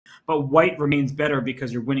but white remains better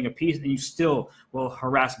because you're winning a piece, and you still will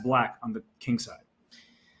harass black on the king side.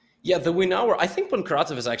 Yeah, the Winauer, I think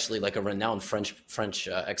Pankratov is actually like a renowned French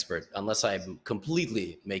expert, unless I'm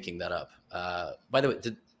completely making that up. By the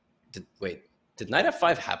way, did knight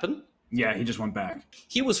f5 happen? Yeah, he just went back.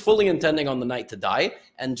 He was fully intending on the knight to die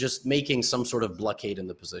and just making some sort of blockade in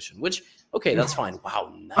the position, which, okay, that's fine.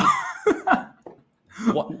 Wow, knight.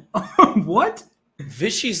 What? What?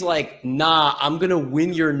 Vishy's like, nah, I'm going to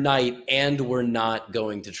win your knight and we're not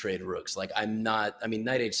going to trade rooks. Like, I'm not, I mean,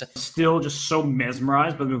 knight h7. Still just so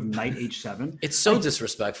mesmerized by the move knight h7. It's so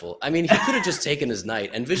disrespectful. I mean, he could have just taken his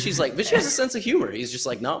knight. And Vishy's like, Vishy has a sense of humor. He's just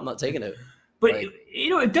like, no, I'm not taking it. But, like,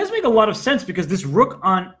 you know, it does make a lot of sense because this rook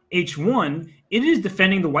on h1, it is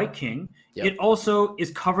defending the white king. Yep. It also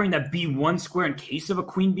is covering that b1 square in case of a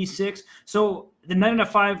queen b6. So the knight on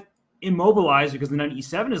f5 immobilized because the knight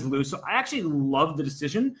e7 is loose. So I actually love the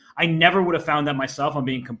decision. I never would have found that myself. I'm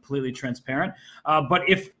being completely transparent. But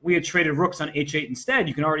if we had traded rooks on h8 instead,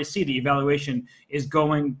 you can already see the evaluation is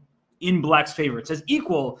going in black's favor. It says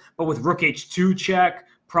equal, but with rook h2 check,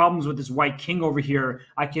 problems with this white king over here,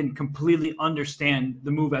 I can completely understand the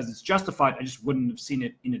move as it's justified. I just wouldn't have seen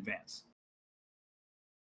it in advance.